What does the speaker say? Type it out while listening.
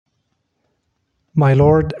My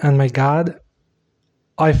Lord and my God,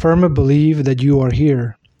 I firmly believe that you are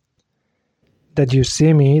here, that you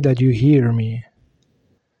see me, that you hear me.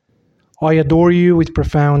 I adore you with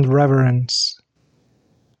profound reverence.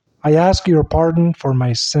 I ask your pardon for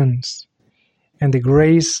my sins and the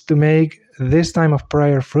grace to make this time of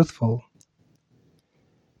prayer fruitful.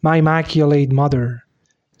 My Immaculate Mother,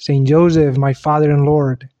 Saint Joseph, my Father and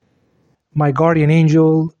Lord, my guardian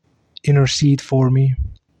angel, intercede for me.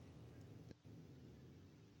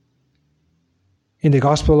 In the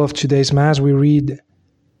Gospel of today's Mass, we read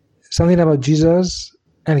something about Jesus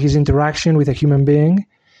and his interaction with a human being.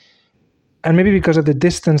 And maybe because of the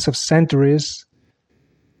distance of centuries,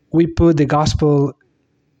 we put the Gospel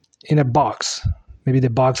in a box, maybe the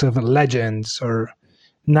box of legends or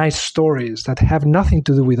nice stories that have nothing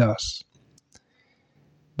to do with us.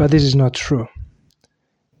 But this is not true.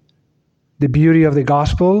 The beauty of the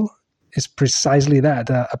Gospel is precisely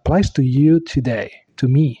that, applies to you today, to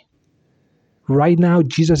me. Right now,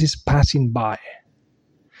 Jesus is passing by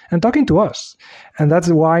and talking to us. And that's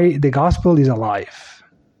why the Gospel is alive.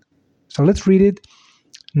 So let's read it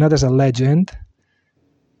not as a legend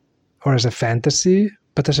or as a fantasy,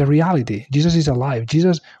 but as a reality. Jesus is alive.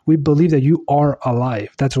 Jesus, we believe that you are alive.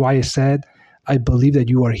 That's why I said, I believe that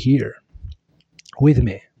you are here with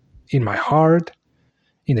me, in my heart,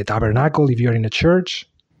 in the tabernacle, if you're in a church,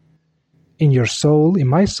 in your soul, in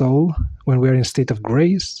my soul, when we're in a state of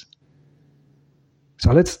grace.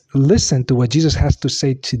 So let's listen to what Jesus has to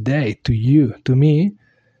say today, to you, to me,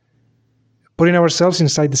 putting ourselves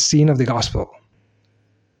inside the scene of the gospel.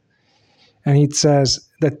 And it says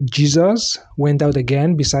that Jesus went out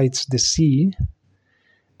again besides the sea,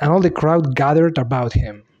 and all the crowd gathered about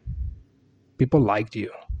him. People liked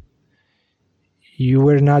you. You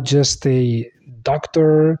were not just a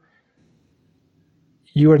doctor.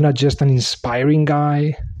 You were not just an inspiring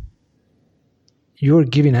guy. You were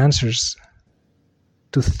giving answers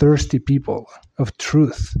to thirsty people of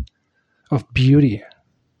truth, of beauty.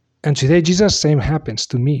 And today, Jesus, same happens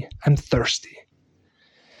to me. I'm thirsty.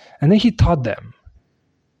 And then he taught them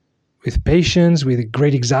with patience, with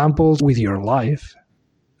great examples, with your life,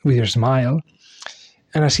 with your smile.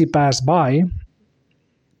 And as he passed by,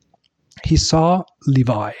 he saw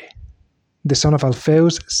Levi, the son of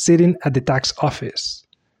Alphaeus, sitting at the tax office.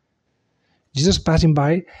 Jesus passing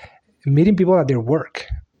by, meeting people at their work,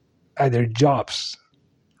 at their jobs,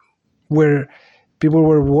 where people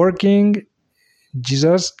were working.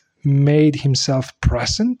 Jesus made himself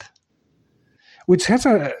present, which has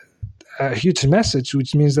a huge message,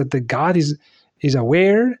 which means that the God is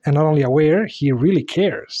aware, and not only aware, he really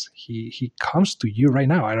cares. He comes to you right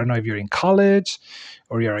now. I don't know if you're in college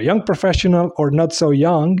or you're a young professional or not so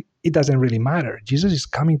young. It doesn't really matter. Jesus is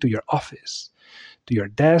coming to your office, to your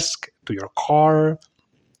desk, to your car,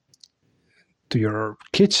 to your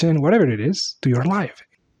kitchen, whatever it is, to your life.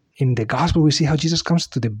 In the gospel, we see how Jesus comes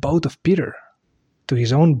to the boat of Peter, to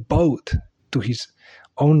his own boat, to his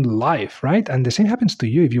own life, right? And the same happens to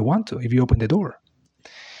you if you want to, if you open the door.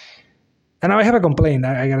 And now I have a complaint.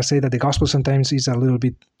 I gotta say that the gospel sometimes is a little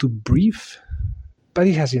bit too brief, but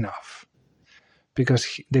it has enough. Because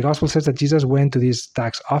the gospel says that Jesus went to this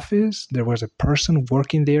tax office. There was a person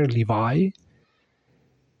working there, Levi.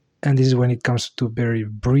 And this is when it comes to very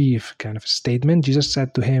brief kind of statement. Jesus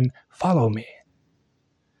said to him, "Follow me."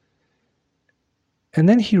 And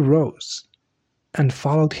then he rose and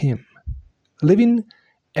followed him, leaving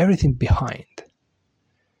everything behind.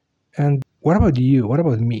 And what about you? What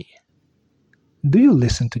about me? Do you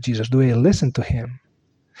listen to Jesus? Do I listen to him?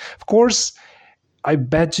 Of course, I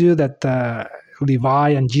bet you that Levi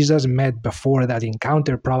and Jesus met before that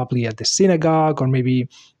encounter, probably at the synagogue, or maybe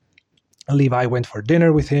Levi went for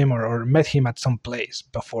dinner with him or met him at some place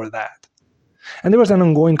before that. And there was an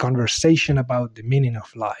ongoing conversation about the meaning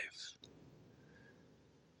of life,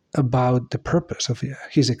 about the purpose of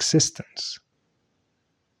his existence.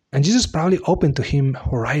 And Jesus probably opened to him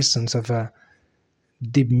horizons of a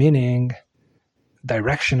deep meaning,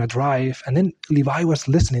 direction, a drive. And then Levi was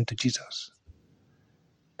listening to Jesus.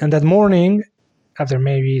 And that morning, after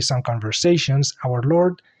maybe some conversations, our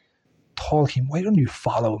Lord told him, "Why don't you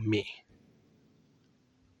follow me?"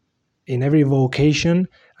 In every vocation,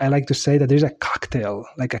 I like to say that there's a cocktail,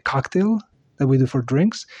 like a cocktail that we do for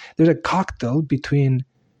drinks. There's a cocktail between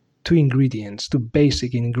two ingredients, two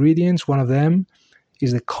basic ingredients. One of them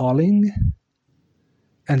is the calling,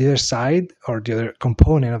 and the other side, or the other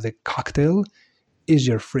component of the cocktail, is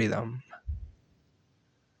your freedom.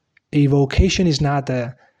 A vocation is not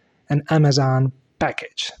an Amazon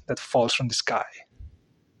package that falls from the sky,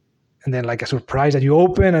 and then like a surprise that you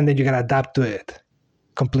open, and then you gotta adapt to it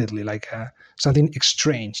completely, like something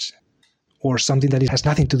strange or something that has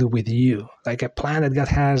nothing to do with you, like a plan that God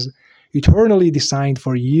has eternally designed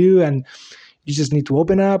for you, and you just need to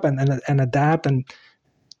open up and adapt and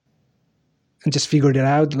just figure it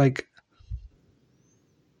out, like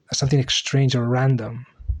something strange or random.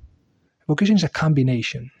 Vocation is a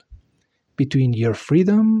combination between your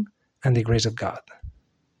freedom and the grace of God,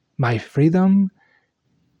 my freedom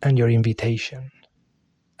and your invitation.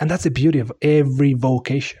 And that's the beauty of every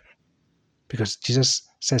vocation, because Jesus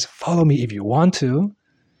says, follow me if you want to.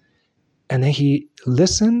 And then he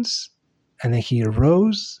listens, and then he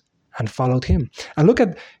arose and followed him. And look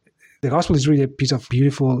at the gospel is really a piece of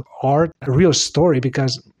beautiful art, a real story,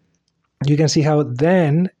 because you can see how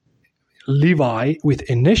then Levi, with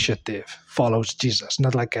initiative, follows Jesus,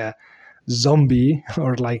 not like a zombie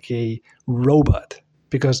or like a robot,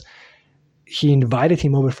 because he invited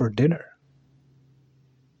him over for dinner.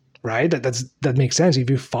 Right? That makes sense. If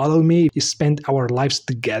you follow me, you spend our lives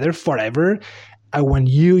together forever. I want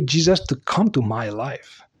you, Jesus, to come to my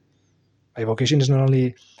life. My vocation is not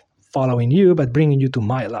only following you, but bringing you to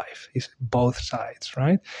my life. It's both sides,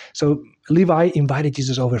 right? So Levi invited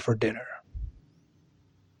Jesus over for dinner.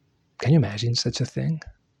 Can you imagine such a thing?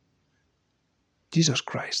 Jesus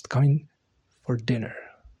Christ coming for dinner.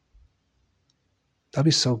 That'd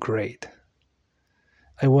be so great.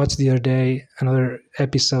 I watched the other day another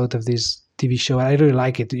episode of this TV show. I really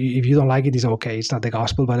like it. If you don't like it, it's okay. It's not the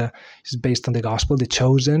gospel, but it's based on the gospel, The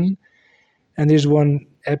Chosen. And there's one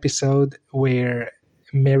episode where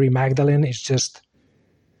Mary Magdalene is just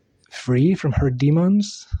free from her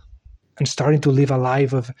demons and starting to live a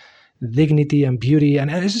life of dignity and beauty.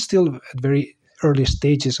 And this is still at very early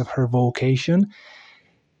stages of her vocation.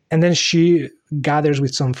 And then she gathers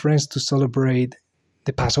with some friends to celebrate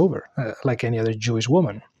the Passover, like any other Jewish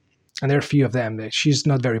woman. And there are a few of them. She's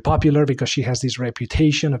not very popular because she has this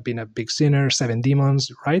reputation of being a big sinner, 7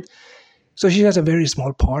 demons, right? So she has a very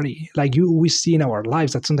small party. Like we see in our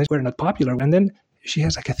lives that sometimes we're not popular. And then she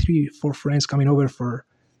has like 3-4 friends coming over for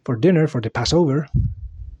dinner, for the Passover.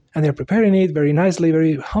 And they're preparing it very nicely,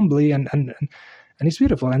 very humbly, and it's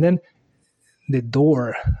beautiful. And then the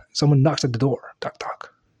door, someone knocks at the door, knock, knock.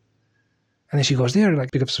 And then she goes there,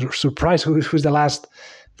 like, because surprise, who's the last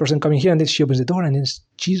person coming here? And then she opens the door, and it's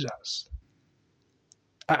Jesus.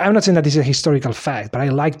 I'm not saying that this is a historical fact, but I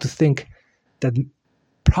like to think that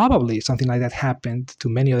probably something like that happened to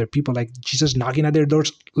many other people, like Jesus knocking at their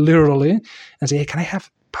doors, literally, and say, hey, can I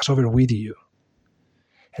have Passover with you?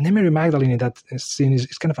 And then Mary Magdalene in that scene is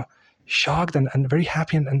kind of shocked and very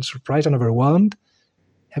happy and surprised and overwhelmed,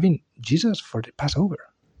 having Jesus for the Passover.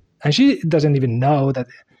 And she doesn't even know that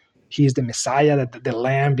he is the Messiah, that the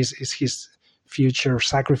Lamb is his future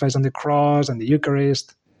sacrifice on the cross and the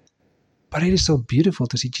Eucharist. But it is so beautiful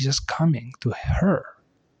to see Jesus coming to her.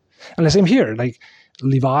 And the same here, like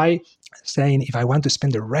Levi saying, if I want to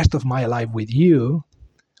spend the rest of my life with you,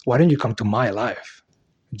 why don't you come to my life,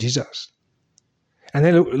 Jesus? And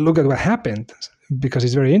then look at what happened, because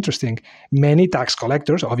it's very interesting. Many tax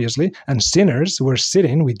collectors, obviously, and sinners were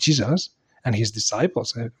sitting with Jesus and his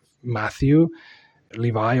disciples. Matthew,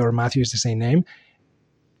 Levi, or Matthew is the same name,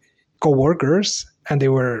 co-workers, and they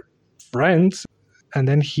were friends. And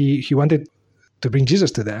then he wanted to bring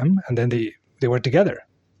Jesus to them, and then they were together.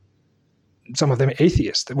 Some of them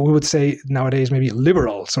atheists. We would say nowadays maybe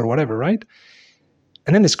liberals or whatever, right?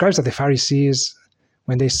 And then the scribes of the Pharisees,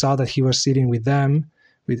 when they saw that he was sitting with them,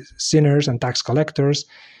 with sinners and tax collectors,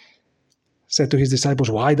 said to his disciples,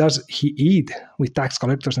 why does he eat with tax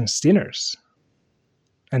collectors and sinners?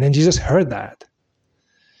 And then Jesus heard that.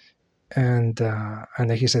 And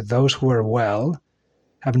then he said, those who are well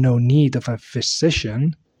have no need of a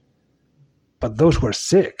physician, but those who are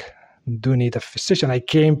sick do need a physician. I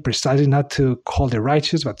came precisely not to call the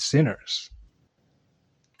righteous, but sinners.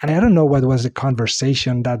 And I don't know what was the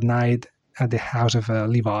conversation that night at the house of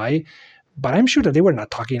Levi, but I'm sure that they were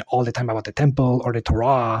not talking all the time about the temple or the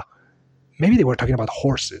Torah. Maybe they were talking about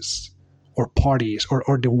horses or parties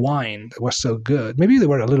or the wine that was so good. Maybe they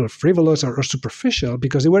were a little frivolous or superficial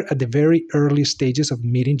because they were at the very early stages of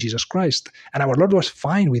meeting Jesus Christ. And our Lord was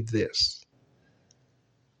fine with this.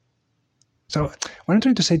 So what I'm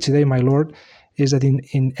trying to say today, my Lord, is that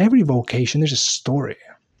in every vocation, there's a story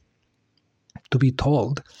to be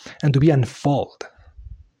told and to be unfolded.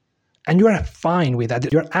 And you are fine with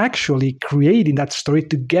that. You're actually creating that story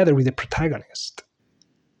together with the protagonist.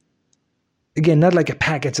 Again, not like a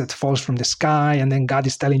package that falls from the sky and then God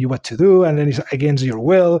is telling you what to do and then it's against your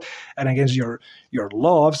will and against your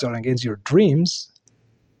loves or against your dreams.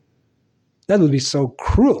 That would be so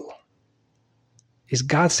cruel. Is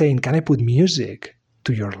God saying, can I put music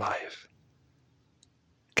to your life?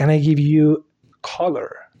 Can I give you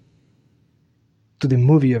color? to the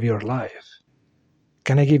movie of your life?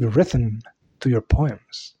 Can I give rhythm to your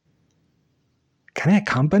poems? Can I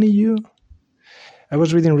accompany you? I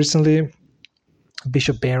was reading recently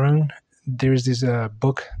Bishop Barron. There is this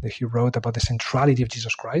book that he wrote about the centrality of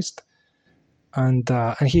Jesus Christ. And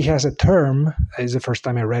he has a term, it's the first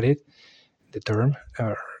time I read it, the term,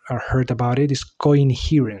 or heard about it, is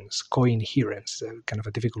coinherence. Coinherence, kind of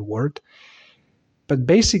a difficult word. But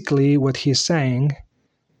basically what he's saying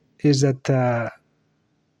is that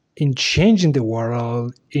in changing the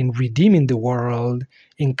world, in redeeming the world,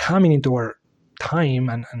 in coming into our time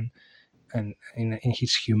and in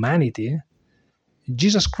his humanity,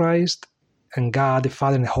 Jesus Christ and God, the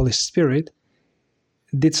Father and the Holy Spirit,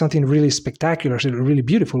 did something really spectacular, really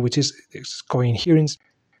beautiful, which is coinherence.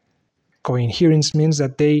 Coinherence means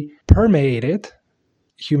that they permeated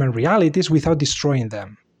human realities without destroying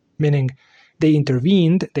them, meaning they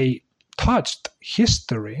intervened, they touched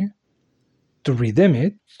history to redeem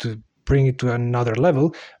it, to bring it to another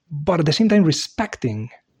level, but at the same time respecting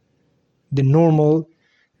the normal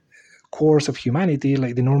course of humanity,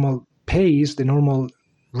 like the normal pace, the normal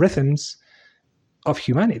rhythms of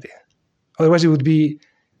humanity. Otherwise, it would be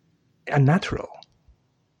unnatural.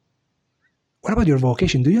 What about your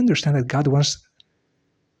vocation? Do you understand that God wants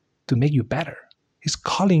to make you better? He's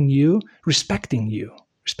calling you, respecting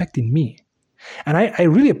me. And I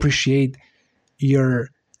really appreciate your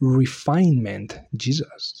refinement,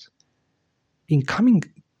 Jesus, in coming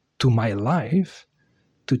to my life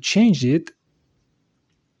to change it,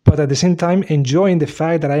 but at the same time enjoying the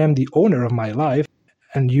fact that I am the owner of my life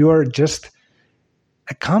and you are just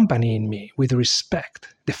accompanying me with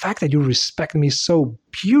respect. The fact that you respect me is so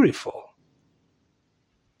beautiful.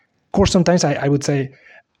 Of course, sometimes I would say,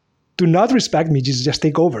 do not respect me, just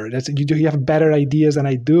take over. You have better ideas than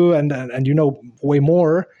I do, and you know way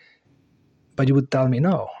more. But you would tell me,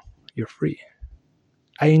 no, you're free.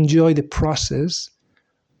 I enjoy the process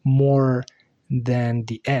more than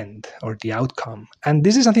the end or the outcome. And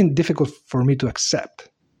this is something difficult for me to accept.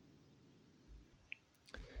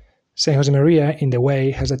 St. Josemaria, in the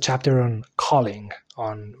Way, has a chapter on calling,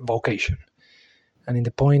 on vocation. And in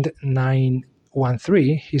the point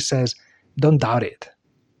 913, he says, don't doubt it.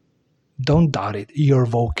 Don't doubt it. Your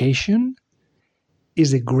vocation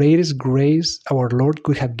is the greatest grace our Lord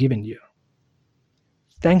could have given you.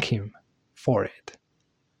 Thank him for it.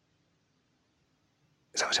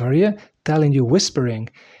 So Josemaria telling you, whispering,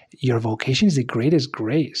 your vocation is the greatest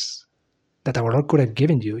grace that our Lord could have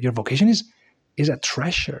given you. Your vocation is a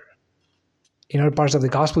treasure. In other parts of the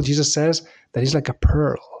gospel, Jesus says that it's like a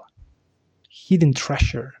pearl, hidden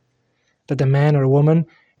treasure, that a man or a woman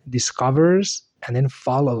discovers and then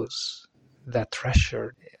follows that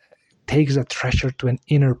treasure, takes that treasure to an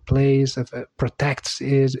inner place, protects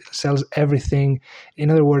it, sells everything. In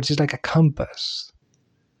other words, it's like a compass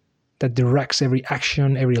that directs every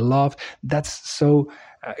action, every love. That's so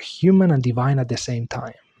human and divine at the same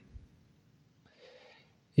time.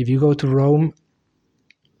 If you go to Rome,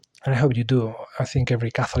 and I hope you do, I think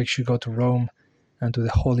every Catholic should go to Rome and to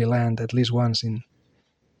the Holy Land at least once in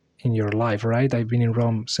your life, right? I've been in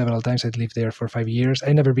Rome several times. I lived there for 5 years.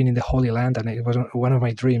 I've never been in the Holy Land, and it was one of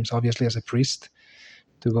my dreams, obviously, as a priest,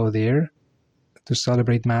 to go there, to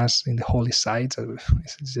celebrate Mass in the holy sites.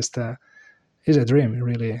 It's just it's a dream,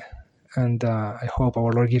 really. And I hope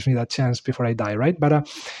our Lord gives me that chance before I die, right? But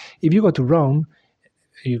if you go to Rome,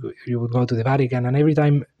 you would go to the Vatican, and every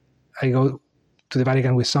time I go to the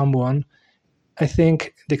Vatican with someone, I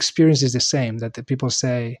think the experience is the same, that the people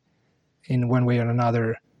say in one way or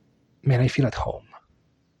another, man, I feel at home.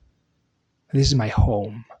 This is my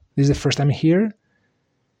home. This is the first time here.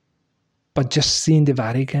 But just seeing the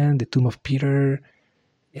Vatican, the tomb of Peter,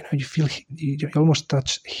 you almost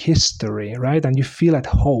touch history, right? And you feel at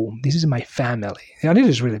home. This is my family. And it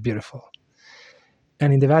is really beautiful.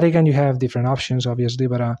 And in the Vatican, you have different options, obviously,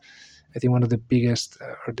 but I think one of the biggest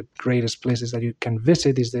or the greatest places that you can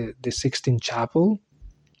visit is the Sixtine Chapel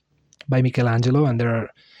by Michelangelo, and there are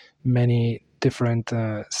many different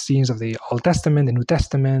scenes of the Old Testament, the New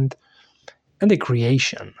Testament, and the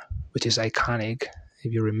creation, which is iconic.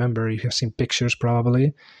 If you remember, you have seen pictures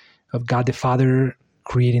probably of God the Father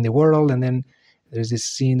creating the world, and then there's this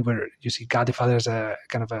scene where you see God the Father as a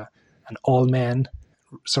kind of an old man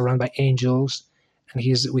surrounded by angels, and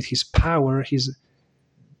he's with his power, he's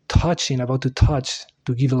about to touch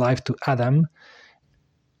to give life to Adam,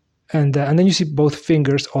 and then you see both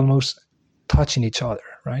fingers almost touching each other,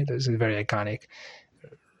 right? This is very iconic.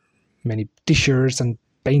 Many T-shirts and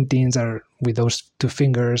paintings are with those two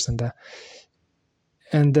fingers, and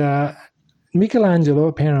Michelangelo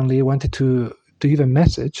apparently wanted to give a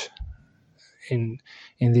message in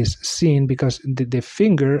this scene, because the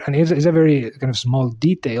finger, and it's a very kind of small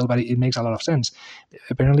detail, but it makes a lot of sense.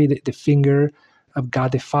 Apparently, the finger of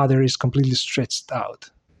God the Father is completely stretched out,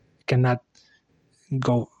 cannot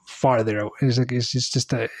go farther.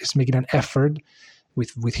 It's making an effort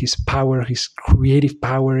with his power, his creative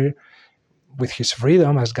power, with his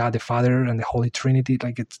freedom as God the Father and the Holy Trinity,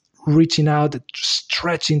 like it's reaching out,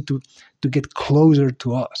 stretching to get closer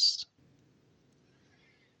to us.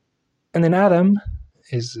 And then Adam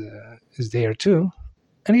is there too,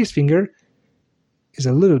 and his finger is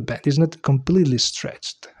a little bent. It's not completely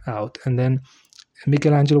stretched out. And then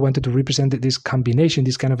Michelangelo wanted to represent this combination,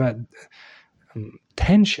 this kind of a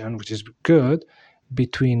tension, which is good,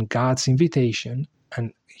 between God's invitation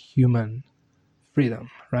and human freedom,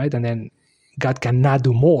 right? And then God cannot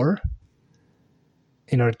do more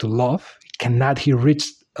in order to love. He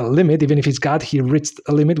reached a limit. Even if it's God, he reached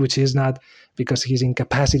a limit, which is not because he's in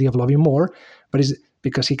capacity of loving more, but is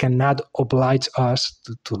because he cannot oblige us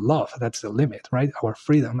to love. That's the limit, right? Our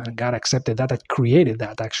freedom. And God accepted that created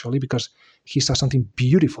that, actually, because he saw something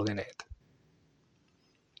beautiful in it.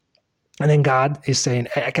 And then God is saying,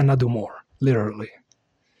 I cannot do more, literally.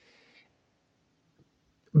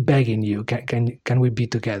 Begging you, can we be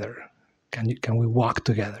together? Can we walk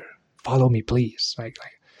together? Follow me, please. Like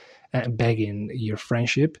begging your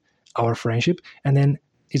friendship, our friendship. And then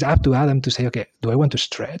it's up to Adam to say, okay, do I want to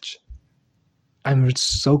stretch? I'm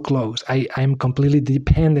so close. I'm completely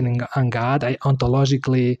dependent on God. I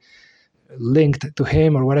ontologically linked to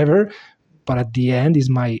him or whatever. But at the end is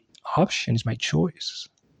my option, is my choice.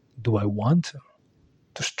 Do I want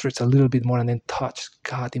to stretch a little bit more and then touch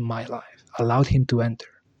God in my life? Allow him to enter.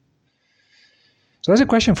 So that's a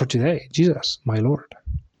question for today. Jesus, my Lord,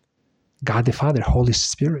 God the Father, Holy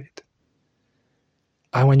Spirit,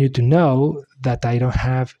 I want you to know that I don't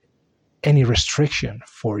have any restriction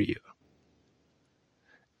for you.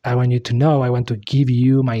 I want you to know I want to give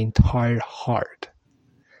you my entire heart,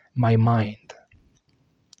 my mind,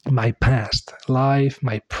 my past life,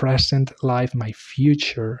 my present life, my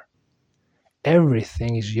future.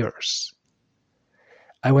 Everything is yours.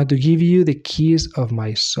 I want to give you the keys of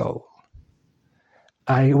my soul.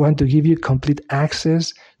 I want to give you complete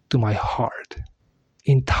access to my heart,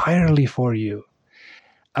 entirely for you.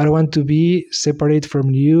 I don't want to be separate from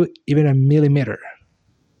you even a millimeter.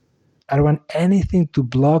 I don't want anything to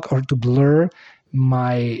block or to blur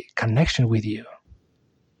my connection with you.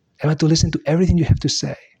 I want to listen to everything you have to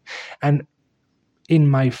say. And in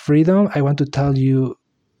my freedom, I want to tell you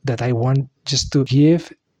that I want just to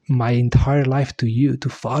give my entire life to you, to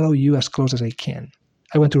follow you as close as I can.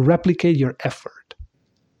 I want to replicate your effort.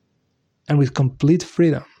 And with complete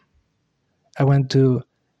freedom, I want to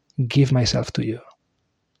give myself to you.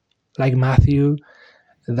 Like Matthew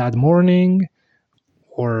that morning,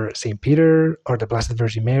 or St. Peter, or the Blessed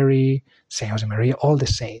Virgin Mary, St. Josemaria, all the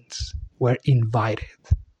saints were invited.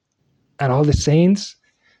 And all the saints,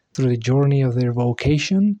 through the journey of their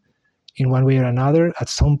vocation, in one way or another, at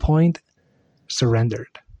some point,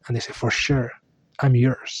 surrendered. And they said, for sure, I'm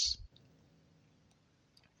yours.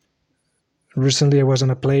 Recently, I was on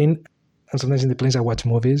a plane, and sometimes in the planes I watch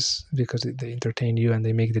movies because they entertain you and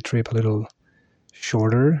they make the trip a little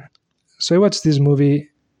shorter. So I watched this movie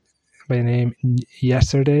by the name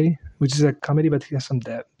Yesterday, which is a comedy, but it has some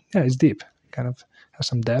depth. Yeah, it's deep. Kind of has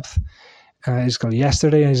some depth. It's called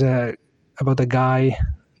Yesterday, and it's about a guy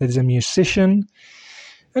that is a musician,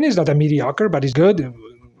 and he's not a mediocre, but he's good.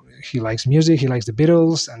 He likes music. He likes the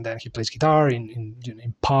Beatles, and then he plays guitar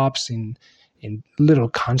in pops, in little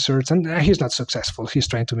concerts, and he's not successful. He's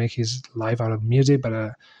trying to make his life out of music, but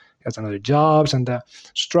he has another jobs and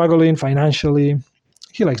struggling financially.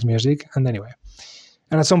 He likes music, and anyway.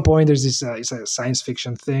 And at some point, there's this, it's a science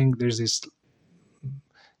fiction thing. There's this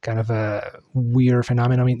kind of a weird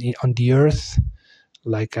phenomenon on the Earth,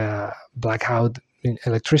 like a blackout in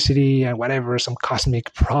electricity and whatever, some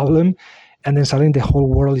cosmic problem. And then suddenly the whole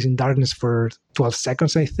world is in darkness for 12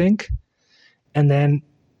 seconds, I think. And then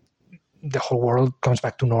the whole world comes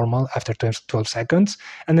back to normal after 12 seconds.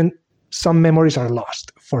 And then some memories are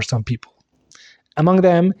lost for some people. Among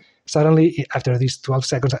them, suddenly, after these 12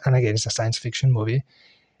 seconds, and again, it's a science fiction movie,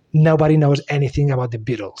 nobody knows anything about the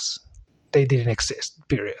Beatles. They didn't exist,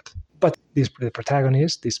 period. But the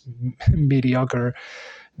protagonist, this mediocre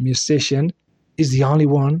musician, is the only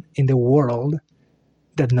one in the world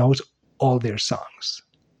that knows all their songs.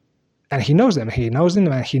 And he knows them,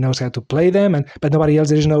 and he knows how to play them, but nobody else,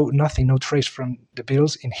 there is no trace from the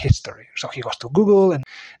Beatles in history. So he goes to Google, and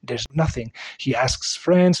there's nothing. He asks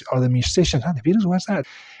friends or the musicians, the Beatles, what's that?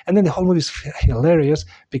 And then the whole movie is hilarious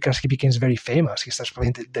because he becomes very famous. He starts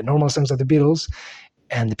playing the normal songs of the Beatles,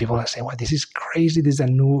 And the people are saying, "Wow, this is crazy! This is a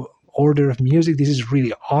new order of music. This is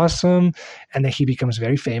really awesome!" And then he becomes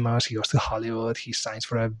very famous. He goes to Hollywood. He signs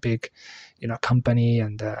for a big, company.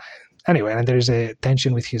 And anyway, and there is a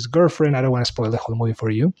tension with his girlfriend. I don't want to spoil the whole movie for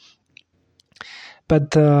you,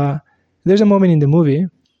 but there's a moment in the movie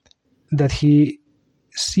that he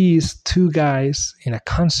sees two guys in a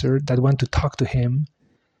concert that want to talk to him,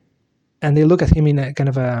 and they look at him in a kind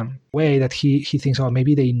of a way that he thinks, oh,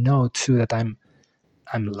 maybe they know too that I'm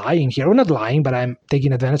lying here. Or not lying, but I'm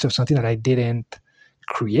taking advantage of something that I didn't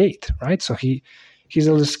create, right? So he's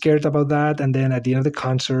a little scared about that. And then at the end of the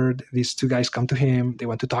concert, these two guys come to him. They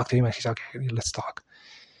want to talk to him, and he's okay, let's talk.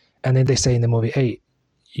 And then they say in the movie, hey,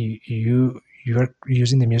 you are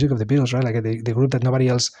using the music of the Beatles, right? Like the group that nobody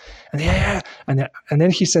else. And yeah. And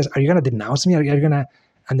then he says, are you gonna denounce me? Are you gonna?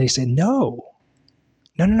 And they say, no.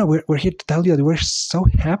 We're here to tell you that we're so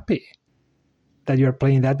happy that you're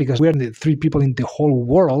playing that, because we're the three people in the whole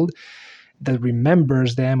world that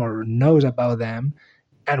remembers them or knows about them.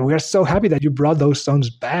 And we're so happy that you brought those songs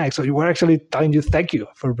back. So we're actually telling you thank you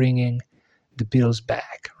for bringing the Beatles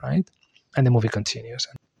back, right? And the movie continues.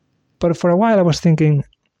 But for a while I was thinking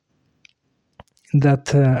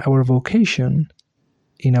that our vocation,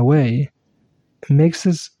 in a way, makes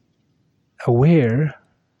us aware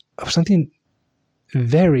of something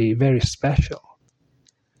very, very special.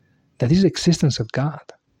 That is the existence of God.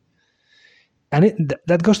 And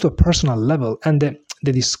that goes to a personal level. And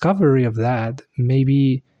the discovery of that,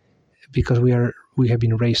 maybe because we have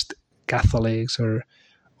been raised Catholics, or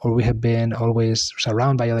we have been always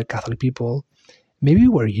surrounded by other Catholic people, maybe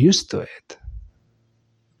we're used to it.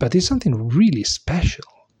 But it's something really special.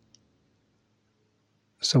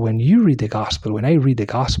 So when you read the gospel, when I read the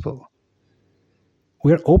gospel,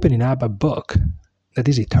 we're opening up a book that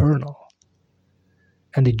is eternal.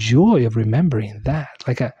 And the joy of remembering that,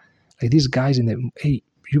 like these guys hey,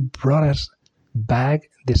 you brought us back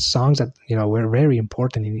the songs that were very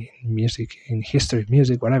important in music, in history of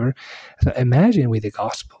music, whatever. So imagine with the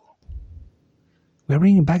gospel, we're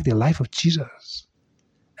bringing back the life of Jesus,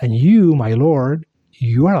 and you, my Lord,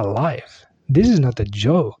 you are alive. This is not a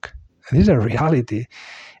joke. This is a reality,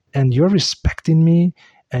 and you're respecting me,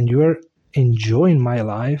 and you're enjoying my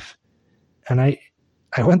life, and I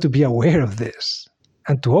want to be aware of this.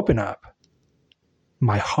 And to open up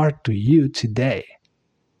my heart to you today,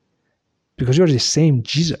 because you're the same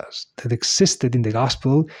Jesus that existed in the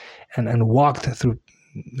gospel and walked through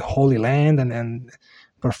the Holy Land and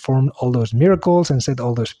performed all those miracles and said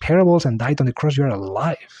all those parables and died on the cross. You're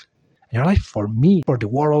alive. And you're alive for me, for the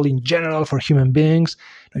world in general, for human beings.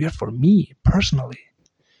 No, you're for me personally.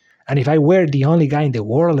 And if I were the only guy in the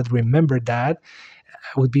world that remembered that,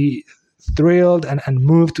 I would be thrilled and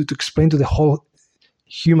moved to explain to the whole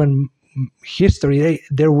human history,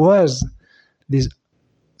 there was this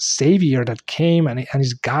Savior that came, and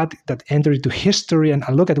it's God that entered into history, and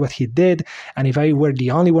I look at what he did. And if I were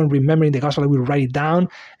the only one remembering the gospel, I would write it down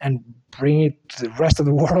and bring it to the rest of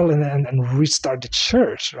the world and restart the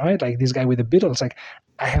church, right? Like this guy with the Beatles. Like,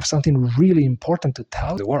 I have something really important to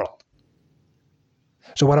tell the world.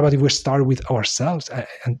 So what about if we start with ourselves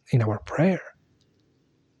and in our prayer?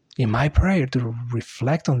 In my prayer, to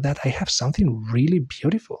reflect on that, I have something really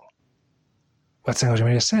beautiful. What St.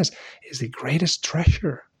 Josemaria says is the greatest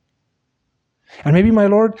treasure. And maybe, my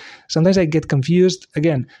Lord, sometimes I get confused,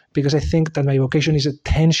 again, because I think that my vocation is a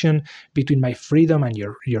tension between my freedom and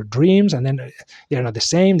your dreams, and then they're not the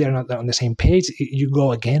same, they're not on the same page. You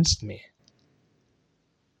go against me.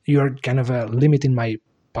 You're kind of limiting my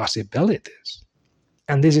possibilities.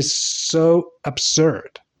 And this is so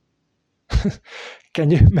absurd. Can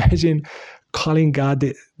you imagine calling God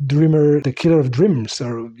the dreamer, the killer of dreams,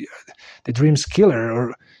 or the dreams killer?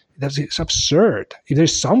 Or it's absurd. If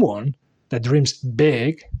there's someone that dreams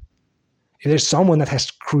big, if there's someone that has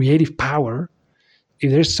creative power,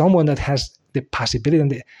 if there's someone that has the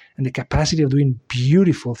possibility and the capacity of doing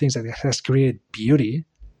beautiful things, that has created beauty,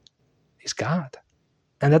 it's God.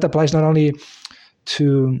 And that applies not only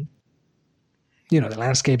to the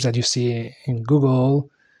landscapes that you see in Google,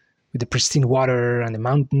 with the pristine water and the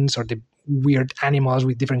mountains, or the weird animals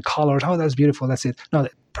with different colors. Oh, that's beautiful. That's it. No,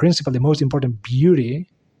 the principle, the most important beauty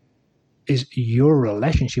is your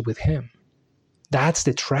relationship with him. That's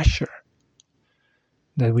the treasure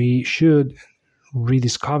that we should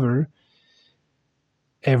rediscover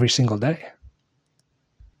every single day.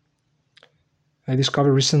 I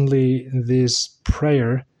discovered recently this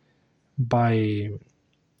prayer by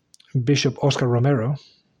Bishop Oscar Romero.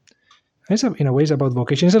 It's in a way about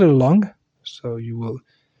vocation. It's a little long, so you will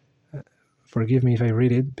forgive me if I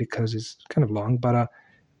read it because it's kind of long. But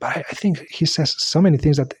I think he says so many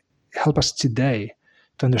things that help us today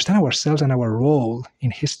to understand ourselves and our role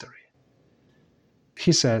in history.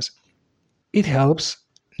 He says, it helps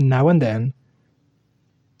now and then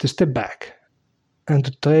to step back and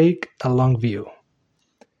to take a long view.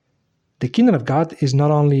 The kingdom of God is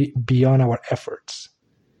not only beyond our efforts,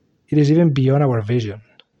 it is even beyond our vision.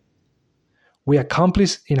 We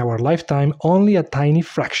accomplish in our lifetime only a tiny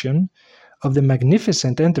fraction of the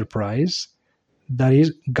magnificent enterprise that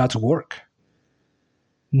is God's work.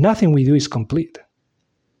 Nothing we do is complete,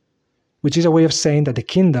 which is a way of saying that the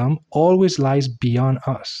kingdom always lies beyond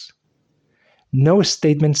us. No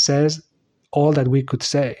statement says all that we could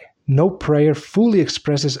say. No prayer fully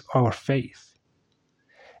expresses our faith.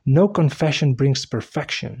 No confession brings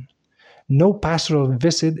perfection. No pastoral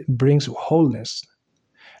visit brings wholeness.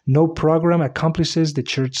 No program accomplishes the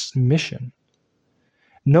church's mission.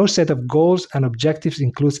 No set of goals and objectives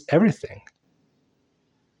includes everything.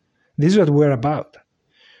 This is what we're about.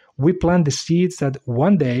 We plant the seeds that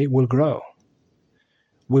one day will grow.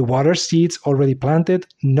 We water seeds already planted,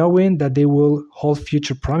 knowing that they will hold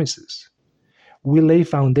future promises. We lay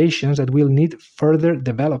foundations that will need further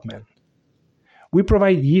development. We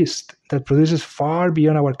provide yeast that produces far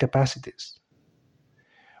beyond our capacities.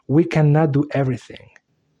 We cannot do everything.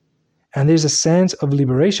 And there's a sense of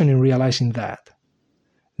liberation in realizing that.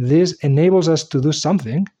 This enables us to do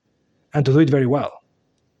something and to do it very well.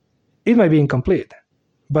 It might be incomplete,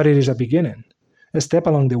 but it is a beginning, a step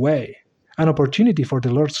along the way, an opportunity for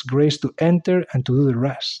the Lord's grace to enter and to do the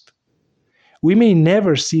rest. We may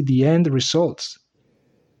never see the end results,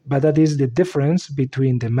 but that is the difference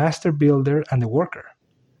between the master builder and the worker.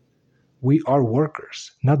 We are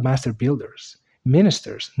workers, not master builders,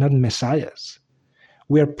 ministers, not messiahs.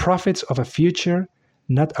 We are prophets of a future,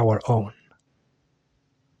 not our own.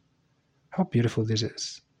 How beautiful this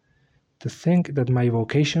is, to think that my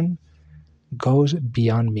vocation goes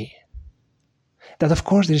beyond me. That of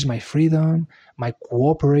course there is my freedom, my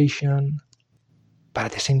cooperation, but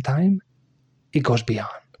at the same time, it goes beyond.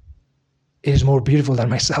 It is more beautiful than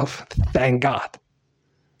myself, thank God,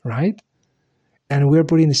 right? And we're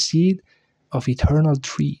putting the seed of eternal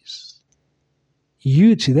trees.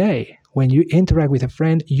 You today, when you interact with a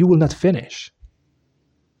friend, you will not finish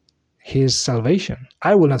his salvation.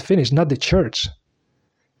 I will not finish, not the church,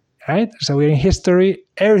 right? So we're in history,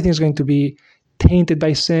 everything's going to be tainted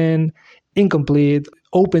by sin, incomplete,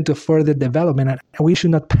 open to further development, and we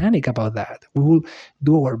should not panic about that. We will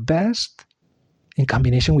do our best in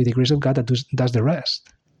combination with the grace of God that does the rest.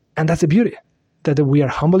 And that's the beauty, that we are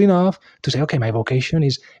humble enough to say, okay, my vocation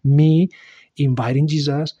is me inviting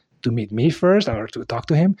Jesus to meet me first, or to talk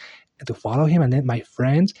to him, and to follow him, and then my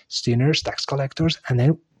friends, sinners, tax collectors, and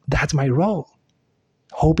then that's my role.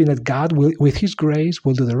 Hoping that God will, with his grace,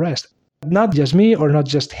 will do the rest. Not just me or not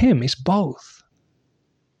just him, it's both.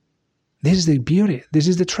 This is the beauty, this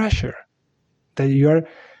is the treasure, that you are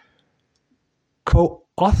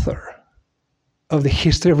co-author of the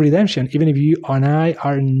history of redemption. Even if you and I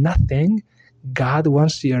are nothing, God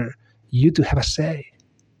wants you to have a say.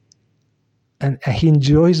 And he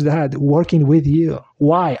enjoys that, working with you.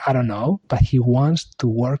 Why? I don't know, but he wants to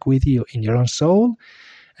work with you in your own soul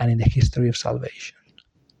and in the history of salvation.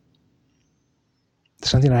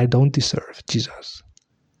 Something that I don't deserve, Jesus.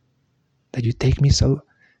 That you take me so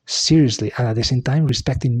seriously and at the same time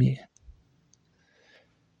respecting me.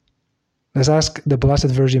 Let's ask the Blessed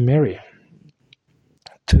Virgin Mary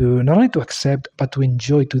to not only to accept, but to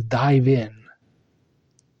enjoy, to dive in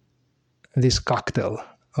this cocktail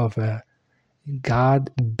of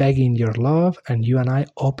God begging your love and you and I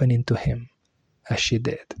opening to him as she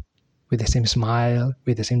did, with the same smile,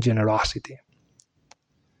 with the same generosity.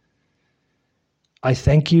 I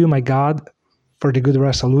thank you, my God, for the good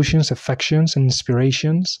resolutions, affections, and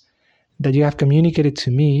inspirations that you have communicated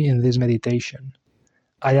to me in this meditation.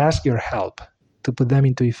 I ask your help to put them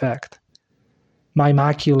into effect. My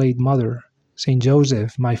Immaculate Mother, Saint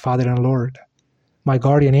Joseph, my Father and Lord, my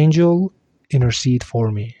guardian angel, intercede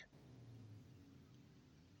for me.